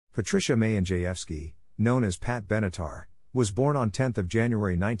Patricia Mae Andrzejewski, known as Pat Benatar, was born on 10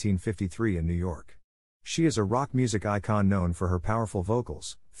 January 1953 in New York. She is a rock music icon known for her powerful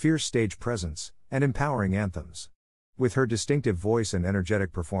vocals, fierce stage presence, and empowering anthems. With her distinctive voice and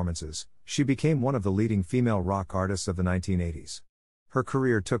energetic performances, she became one of the leading female rock artists of the 1980s. Her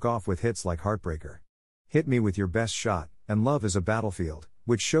career took off with hits like Heartbreaker, Hit Me With Your Best Shot, and Love Is a Battlefield,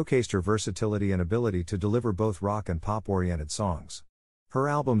 which showcased her versatility and ability to deliver both rock and pop-oriented songs. Her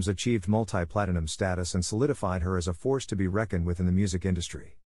albums achieved multi-platinum status and solidified her as a force to be reckoned with in the music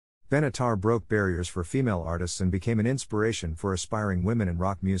industry. Benatar broke barriers for female artists and became an inspiration for aspiring women in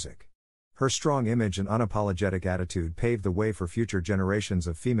rock music. Her strong image and unapologetic attitude paved the way for future generations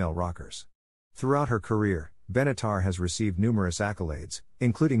of female rockers. Throughout her career, Benatar has received numerous accolades,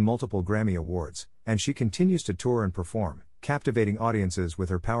 including multiple Grammy Awards, and she continues to tour and perform, captivating audiences with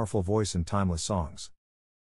her powerful voice and timeless songs.